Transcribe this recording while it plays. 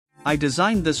I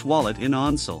designed this wallet in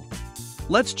Onsel.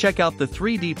 Let's check out the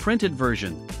 3D printed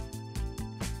version.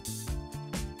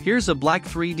 Here's a black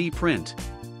 3D print.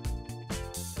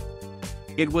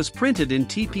 It was printed in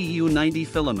TPU-95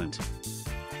 filament.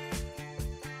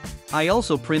 I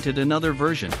also printed another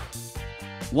version.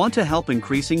 Want to help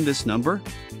increasing this number?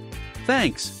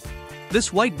 Thanks!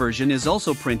 This white version is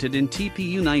also printed in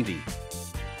TPU-90.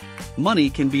 Money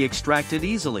can be extracted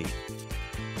easily.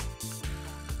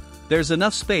 There's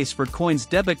enough space for coins,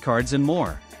 debit cards and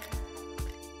more.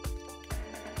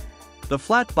 The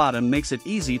flat bottom makes it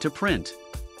easy to print.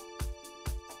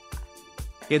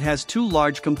 It has 2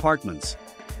 large compartments.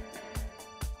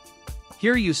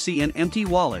 Here you see an empty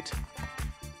wallet.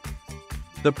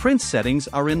 The print settings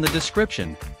are in the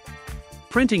description.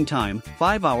 Printing time,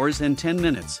 5 hours and 10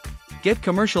 minutes. Get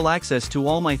commercial access to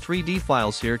all my 3D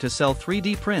files here to sell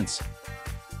 3D prints.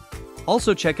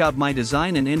 Also check out my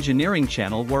design and engineering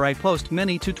channel where I post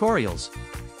many tutorials.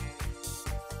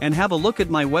 And have a look at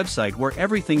my website where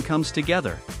everything comes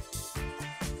together.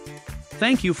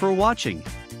 Thank you for watching.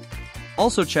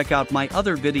 Also check out my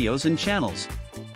other videos and channels.